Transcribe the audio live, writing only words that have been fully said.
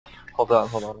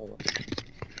Hold on.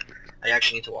 I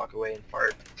actually need to walk away and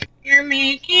fart. You're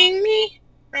making me.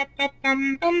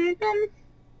 Bum.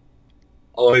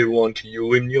 I want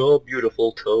you in your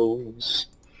beautiful toes.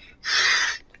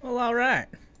 Well, alright.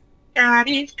 God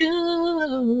is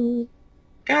good.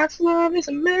 God's love is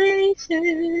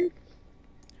amazing.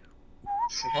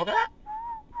 Smell that?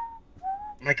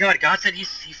 Oh my God, God said, he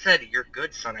said, you're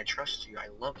good, son. I trust you. I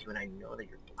love you, and I know that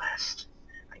you're blessed.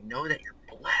 I know that you're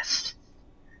blessed.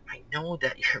 I know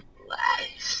that you're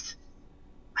blessed.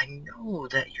 I know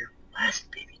that you're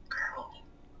blessed, baby girl.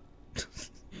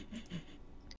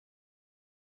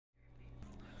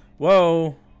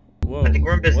 Whoa. I think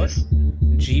we're in business.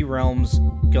 G-Realms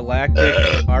Galactic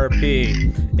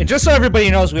RP. And just so everybody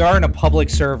knows, we are in a public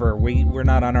server. We're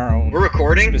not on our own. We're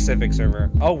recording? Specific server.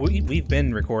 Oh, we've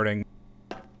been recording.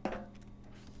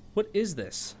 What is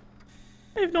this?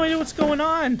 I have no idea what's going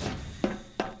on.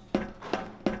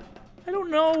 I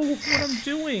don't know what I'm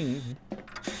doing.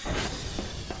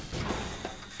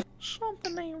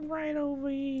 Something ain't right over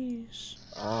here.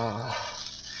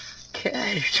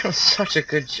 Okay, you're doing such a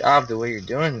good job the way you're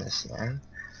doing this, man.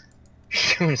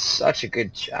 You're doing such a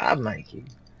good job, Mikey.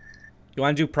 You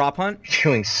want to do prop hunt?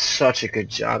 You're doing such a good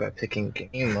job at picking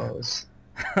game modes.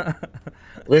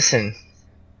 Listen,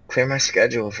 clear my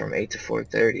schedule from 8 to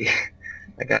 4:30.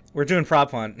 We're doing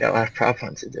prop hunt. Got a lot of prop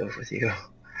hunt to do with you.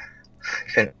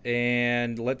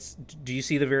 And do you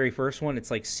see the very first one? It's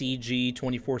like CG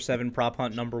 24/7 prop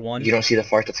hunt #1. You don't see the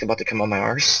fart that's about to come on my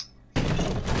arse?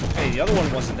 Hey, the other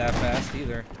one wasn't that fast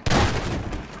either.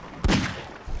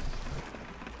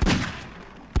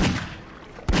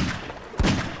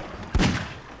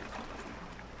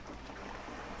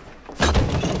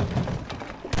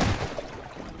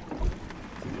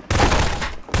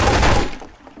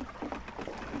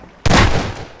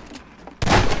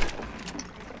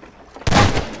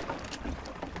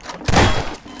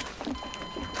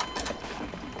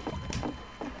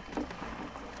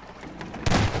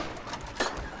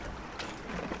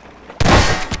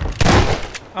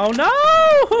 Oh no!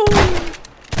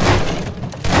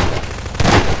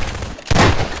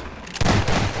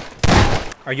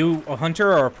 Are you a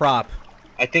hunter or a prop?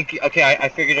 I think, okay, I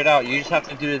figured it out. You just have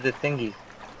to do the thingy.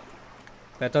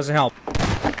 That doesn't help.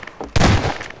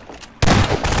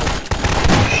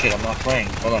 Oh shit, I'm not playing.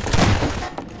 Hold on.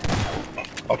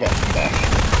 Okay, I'm back.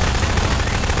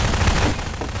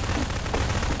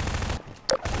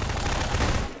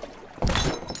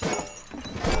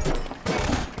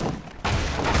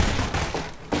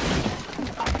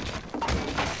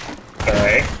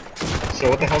 Alright, so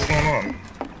what the hell's going on?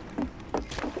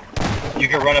 You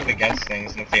can run up against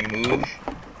things, and if they move,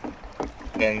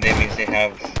 then that means they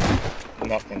have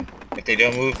nothing. If they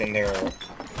don't move, then they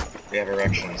have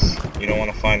erections. You don't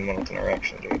want to find one with an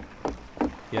erection, dude.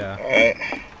 Yeah. Alright.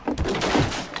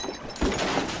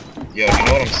 Yo, you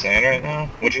know what I'm saying right now?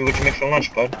 What'd you make for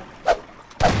lunch, bud?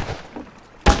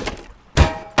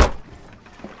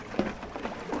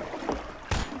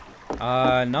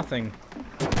 Nothing.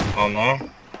 Oh no?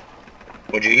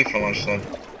 What'd you eat for lunch then?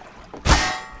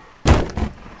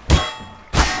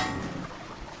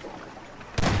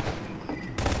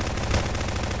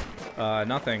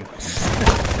 Nothing.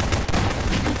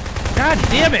 God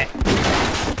damn it!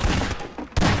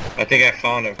 I think I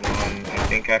found it one. I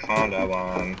think I found that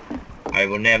one. I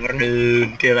will never know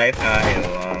until I find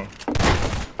one.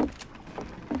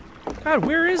 God,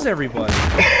 where is everybody?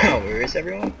 Where is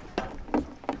everyone?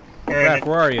 Raph,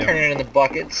 where are you? Turning in the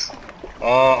buckets.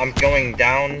 I'm going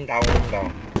down.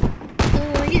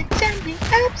 Oh, you turn me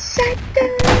upside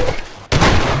down.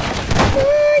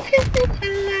 Oh, you think I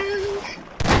love.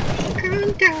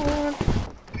 Come down.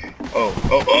 Oh.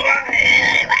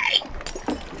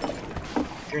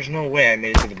 There's no way I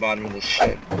made it to the bottom of this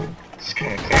shit. It's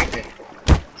kind of crazy.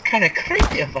 It's kind of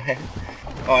crazy if I...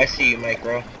 Oh, I see you,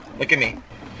 Micro. Look at me. Do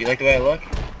you like the way I look?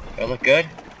 Do I look good?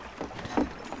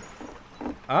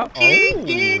 Can't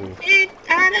get it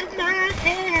out of my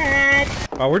head.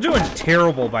 Oh, we're doing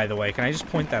terrible, by the way. Can I just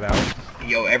point that out?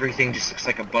 Yo, everything just looks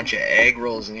like a bunch of egg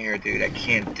rolls in here, dude. I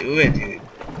can't do it, dude.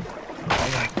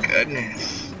 Oh my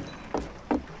goodness.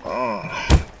 Oh.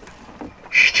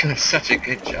 You're doing such a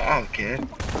good job, kid.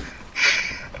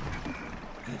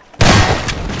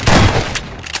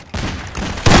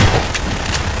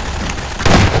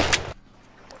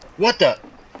 What the?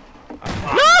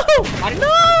 No!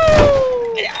 No!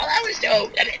 That was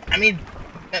dope. I mean,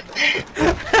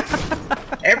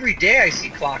 every day I see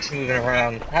clocks moving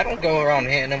around. I don't go around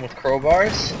hitting them with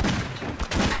crowbars.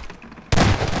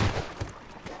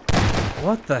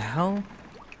 What the hell?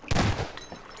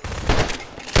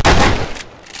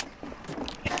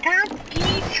 Can't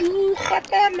get you out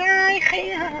of my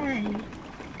hi.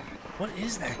 What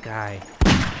is that guy?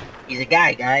 He's a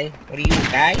guy. What are you,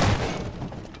 a guy?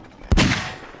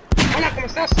 Hola, ¿cómo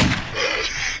estás?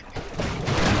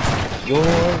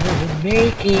 You're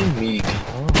making me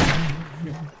come.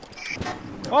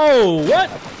 Oh, what?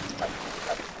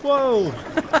 Whoa.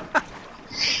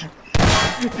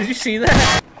 Did you see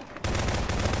that?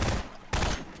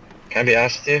 Can I be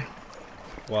honest with you?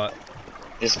 What?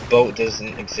 This boat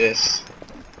doesn't exist.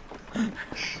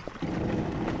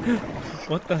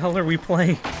 What the hell are we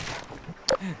playing?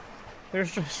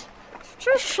 There's just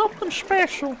something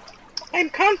special. I'm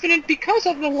confident because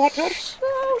of the water.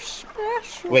 So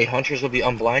special. Wait, hunters will be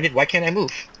unblinded? Why can't I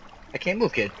move? I can't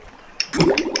move, kid.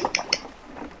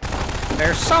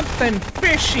 There's something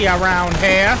fishy around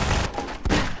here.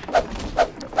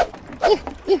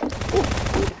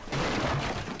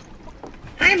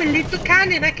 I'm a little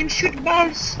cannon, I can shoot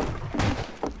balls.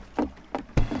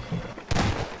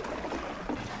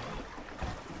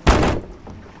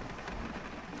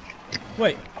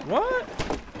 Wait, what?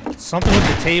 Something with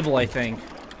the table, I think.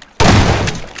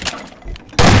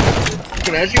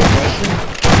 Can I ask you a question?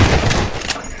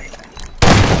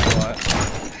 What?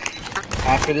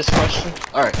 After this question?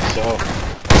 Alright, so...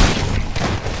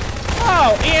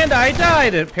 Oh, and I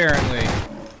died, apparently.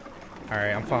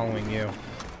 Alright, I'm following you.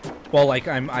 Well, like,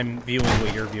 I'm viewing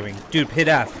what you're viewing. Dude, hit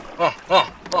F. I'm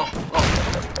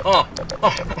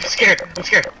scared.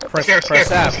 Press F.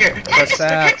 Scared. Press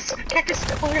F. Cactus.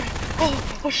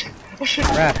 Oh shit.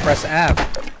 Rat, press F.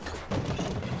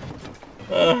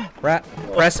 Rat,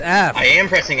 press F. I am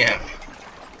pressing F.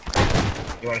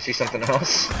 You wanna see something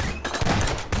else?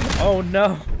 Oh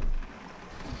no.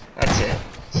 That's it.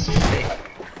 It's fake.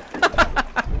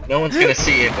 No one's gonna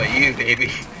see it but you,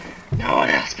 baby. No one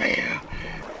else but you.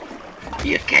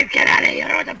 You can't get out of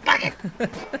here with a bucket!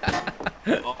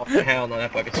 Oh, hell no,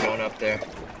 that bucket's going up there.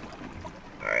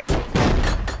 Alright.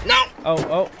 No!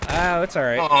 Oh, it's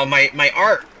alright. Oh, my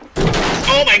art!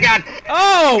 Oh my god!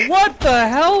 Oh, what the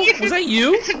hell? Was that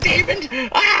you? It's a demon!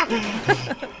 Ah!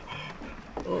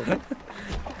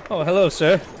 Oh, hello,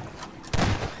 sir.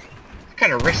 What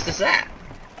kind of wrist is that?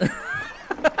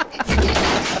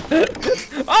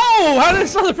 Oh, how did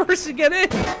this other person get in?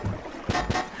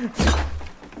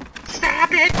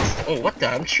 Stop it! Oh, what the?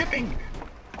 I'm tripping.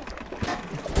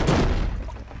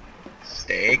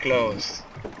 Stay close.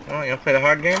 Oh, you wanna play the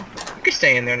hard game? You can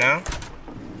stay in there now.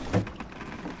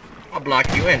 I'll block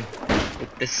you in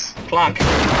with this clock.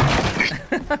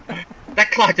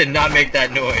 That clock did not make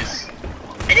that noise.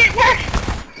 It didn't work!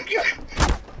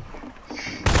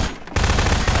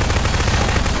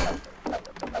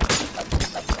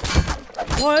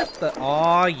 What the?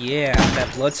 Aw, yeah.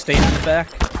 That blood stain in the back.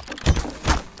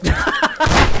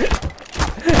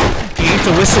 You need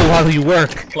to whistle while you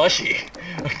work. Plushy.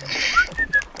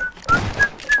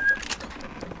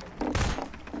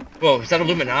 Whoa, is that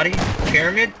Illuminati?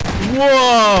 Pyramid?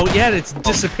 Whoa! Yeah, it's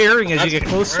disappearing as you get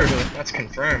closer to it. That's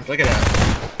confirmed. Look at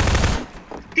that.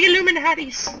 The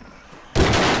Illuminatis!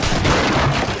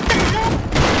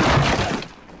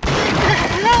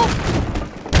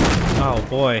 Oh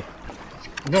boy.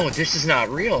 No, this is not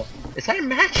real. Is that a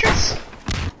mattress?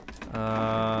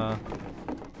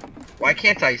 Why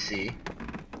can't I see?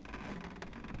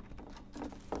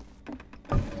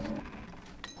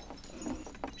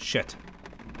 Shit.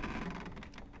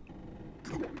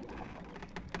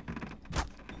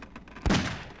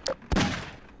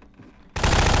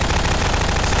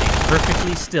 Stay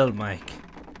perfectly still, Mike.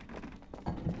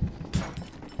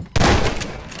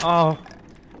 Oh,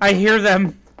 I hear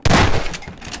them.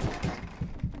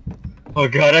 Oh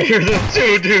god, I hear them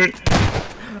too, dude!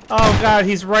 Oh god,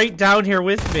 he's right down here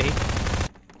with me.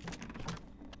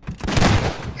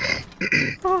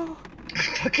 Oh.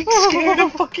 I'm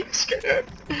fucking scared.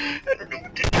 I don't know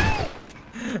what to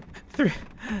do.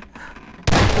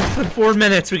 Less than 4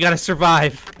 minutes, we gotta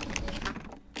survive.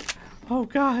 Oh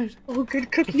god. Oh,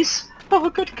 good cookies. Oh,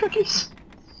 good cookies.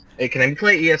 Hey, can I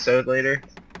play ESO later?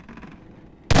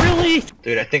 Really?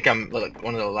 Dude, I think I'm like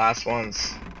one of the last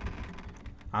ones.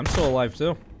 I'm still alive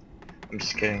too. I'm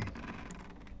just kidding.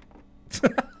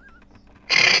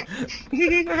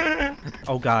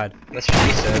 Oh god. That's what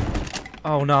she said.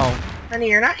 Oh no. Honey,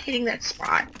 you're not hitting that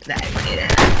spot that I made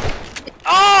it.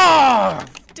 Oh!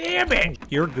 Damn it!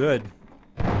 You're good.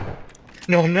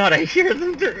 No, I'm not. I hear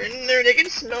them. They're in there. They can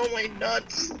smell my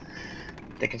nuts.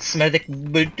 They can smell the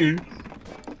butter.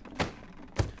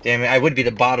 Damn it, I would be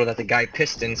the bottle that the guy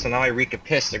pissed in, so now I reek a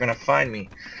piss. They're gonna find me.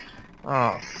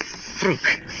 Oh, fruit.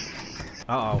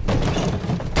 Uh-oh.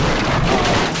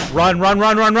 Run, run,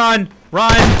 run, run, run!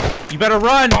 Run! You better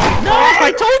run! No!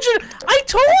 I told you! I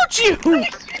told you!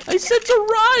 I said to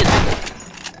run!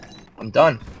 I'm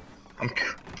done.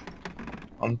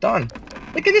 I'm done.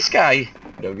 Look at this guy.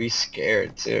 Yo, he's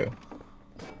scared too.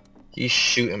 He's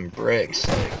shooting bricks.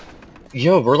 Like,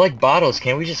 yo, we're like bottles.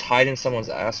 Can't we just hide in someone's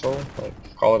asshole?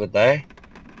 Like, call it a day?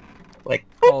 Like,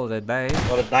 Call it a day.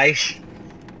 call it a dice.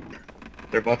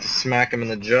 They're about to smack him in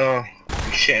the jaw.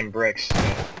 He's shitting bricks.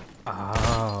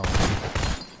 Oh.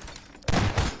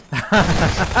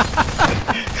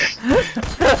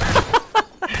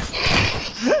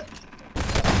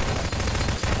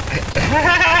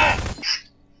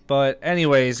 But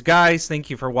anyways, guys, thank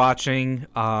you for watching.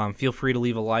 Feel free to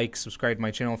leave a like, subscribe to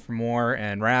my channel for more.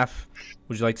 And Raph,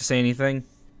 would you like to say anything?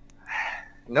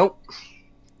 Nope.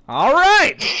 All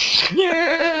right.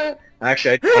 Yeah.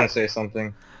 Actually, I do want to say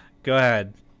something. Go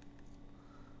ahead.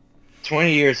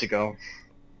 20 years ago.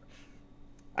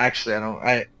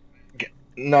 Actually,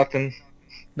 nothing.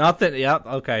 Nothing. Yep.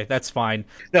 Okay, that's fine.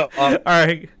 No. All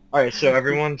right. All right. So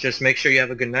everyone, just make sure you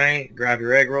have a good night. Grab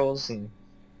your egg rolls and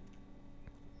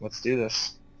let's do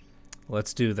this.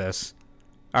 Let's do this.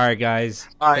 All right, guys.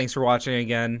 All right. Thanks for watching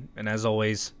again, and as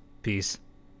always, peace.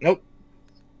 Nope.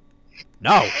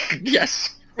 No.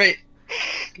 Yes. Wait.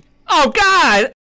 Oh God.